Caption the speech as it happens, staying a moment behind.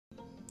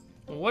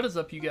What is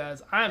up, you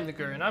guys? I'm the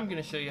Gur, and I'm going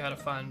to show you how to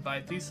find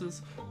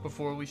Vinethesis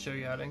before we show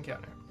you how to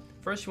encounter.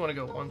 First, you want to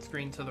go one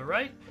screen to the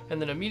right, and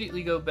then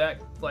immediately go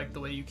back like the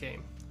way you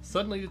came.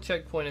 Suddenly the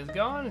checkpoint is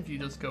gone. If you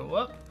just go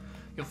up,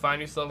 you'll find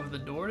yourself at the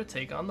door to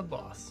take on the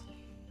boss.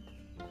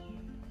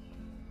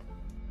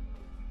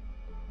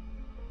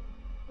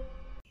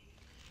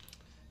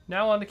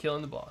 Now on to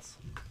killing the boss.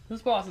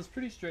 This boss is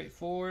pretty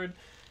straightforward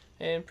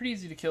and pretty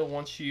easy to kill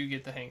once you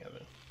get the hang of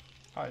it.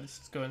 Alright, let's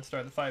just go ahead and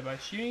start the fight by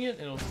shooting it.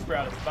 It'll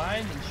sprout its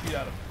vines and shoot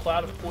out a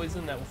cloud of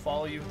poison that will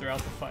follow you throughout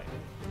the fight.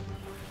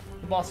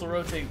 The boss will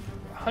rotate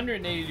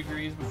 180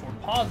 degrees before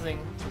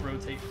pausing to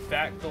rotate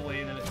back the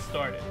way that it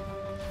started.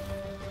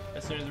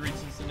 As soon as it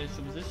reaches its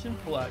initial position,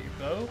 pull out your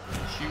bow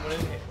and shoot when it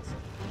inhales.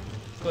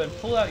 Go ahead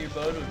and pull out your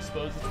bow to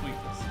expose its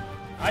weakness.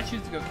 I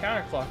choose to go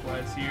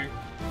counterclockwise here.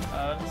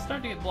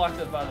 Start to get blocked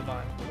up by the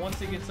vine, but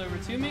once it gets over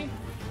to me,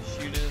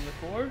 shoot it in the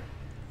core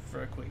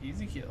for a quick,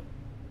 easy kill.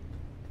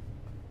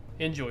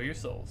 Enjoy your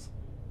souls.